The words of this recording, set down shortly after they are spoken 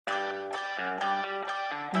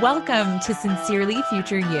Welcome to Sincerely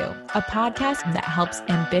Future You, a podcast that helps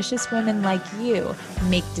ambitious women like you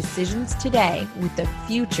make decisions today with the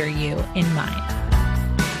future you in mind.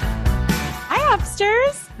 Hi,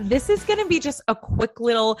 Hopsters. This is going to be just a quick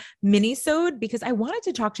little mini-sode because I wanted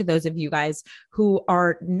to talk to those of you guys who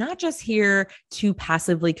are not just here to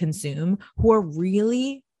passively consume, who are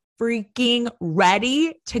really freaking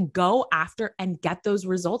ready to go after and get those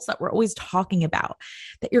results that we're always talking about,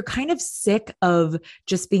 that you're kind of sick of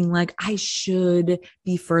just being like, I should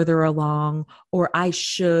be further along, or I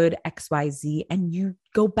should XYZ. And you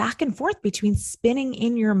go back and forth between spinning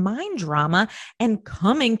in your mind drama and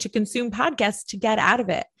coming to consume podcasts to get out of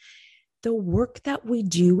it. The work that we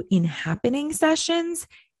do in Happyning sessions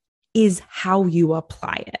is how you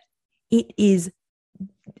apply it. It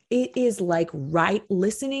is like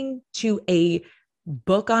listening to a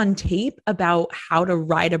book on tape about how to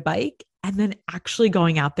ride a bike and then actually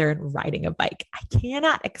going out there and riding a bike. I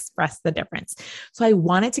cannot express the difference. So I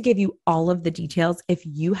wanted to give you all of the details if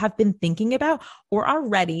you have been thinking about or are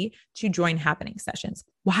ready to join Happyning sessions.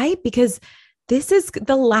 Why? Because this is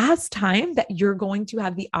the last time that you're going to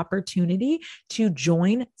have the opportunity to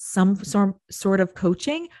join some sort of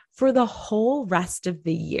coaching for the whole rest of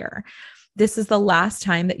the year. This is the last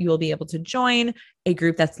time that you will be able to join a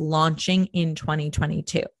group that's launching in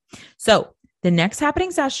 2022. So the next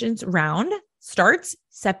Happyning sessions round starts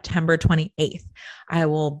September 28th. I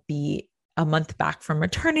will be a month back from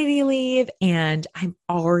maternity leave, and I'm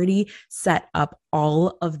already set up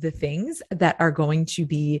all of the things that are going to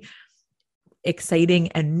be exciting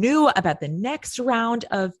and new about the next round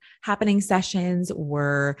of Happyning sessions,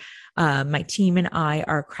 where my team and I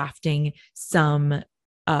are crafting some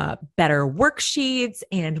better worksheets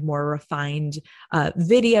and more refined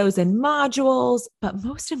videos and modules. But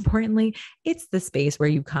most importantly, it's the space where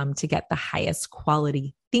you come to get the highest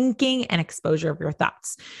quality thinking and exposure of your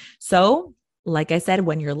thoughts. So, like I said,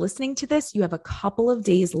 when you're listening to this, you have a couple of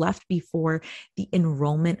days left before the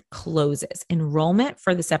enrollment closes. Enrollment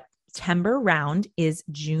for the September round is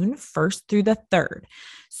June 1st through the 3rd.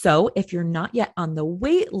 So if you're not yet on the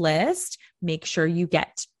wait list, make sure you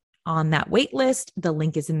get on that wait list. The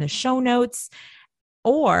link is in the show notes.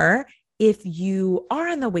 Or if you are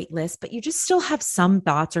on the wait list, but you just still have some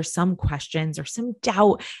thoughts or some questions or some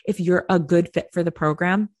doubt if you're a good fit for the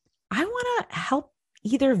program, I want to help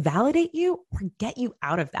either validate you or get you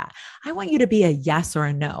out of that. I want you to be a yes or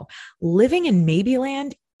a no. Living in maybe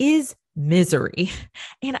land is misery.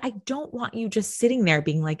 And I don't want you just sitting there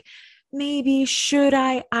being like, maybe, should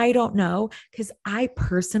I don't know. Because I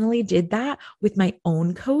personally did that with my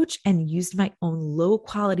own coach and used my own low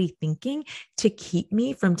quality thinking to keep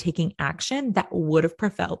me from taking action that would have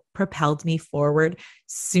propelled me forward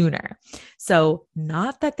sooner. So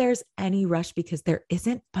not that there's any rush, because there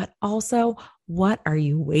isn't, but also, what are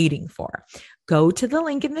you waiting for? Go to the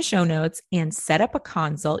link in the show notes and set up a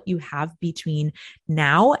consult. You have between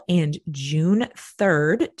now and June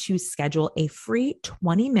 3rd to schedule a free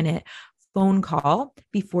 20-minute phone call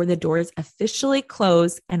before the doors officially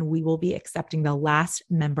close, and we will be accepting the last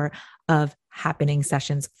member of Happyning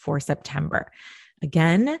sessions for September.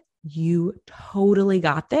 Again, you totally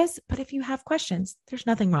got this, but if you have questions, there's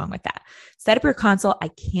nothing wrong with that. Set up your consult. I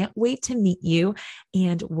can't wait to meet you,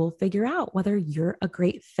 and we'll figure out whether you're a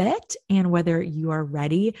great fit and whether you are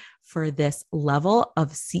ready for this level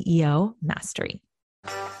of CEO mastery.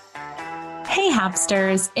 Hey,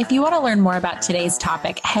 Hapsters. If you want to learn more about today's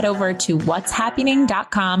topic, head over to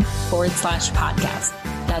whatshappyning.com/podcast.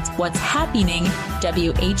 That's What's Happyning,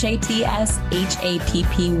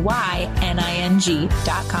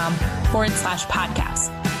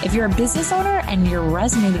 WhatsHappyning.com/podcast. If you're a business owner and you're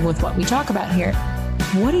resonating with what we talk about here,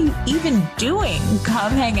 what are you even doing?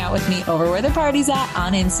 Come hang out with me over where the party's at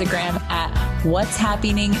on Instagram at What's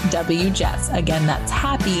Happyning WJess. Again, that's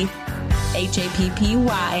happy,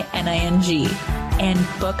 HAPPYNING, and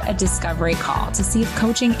book a discovery call to see if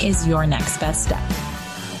coaching is your next best step.